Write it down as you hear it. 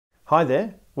Hi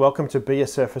there, welcome to Be a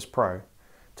Surface Pro.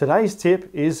 Today's tip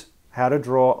is how to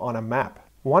draw on a map.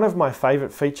 One of my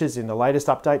favourite features in the latest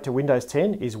update to Windows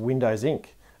 10 is Windows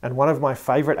Ink, and one of my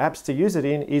favourite apps to use it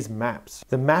in is Maps.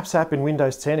 The Maps app in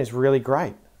Windows 10 is really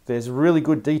great. There's really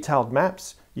good detailed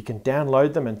maps, you can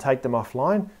download them and take them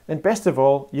offline, and best of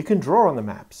all, you can draw on the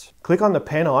maps. Click on the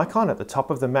pen icon at the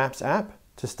top of the Maps app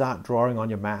to start drawing on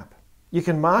your map. You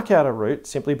can mark out a route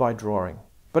simply by drawing,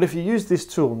 but if you use this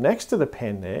tool next to the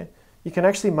pen there, you can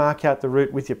actually mark out the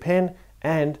route with your pen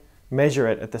and measure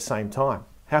it at the same time.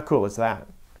 How cool is that?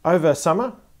 Over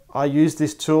summer, I used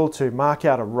this tool to mark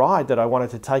out a ride that I wanted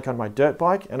to take on my dirt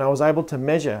bike, and I was able to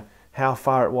measure how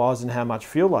far it was and how much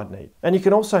fuel I'd need. And you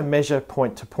can also measure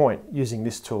point to point using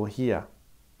this tool here.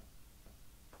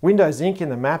 Windows Ink in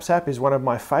the Maps app is one of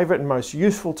my favorite and most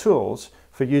useful tools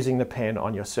for using the pen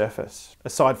on your Surface,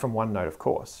 aside from OneNote of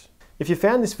course. If you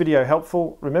found this video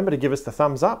helpful, remember to give us the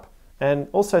thumbs up and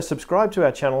also subscribe to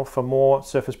our channel for more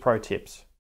Surface Pro tips.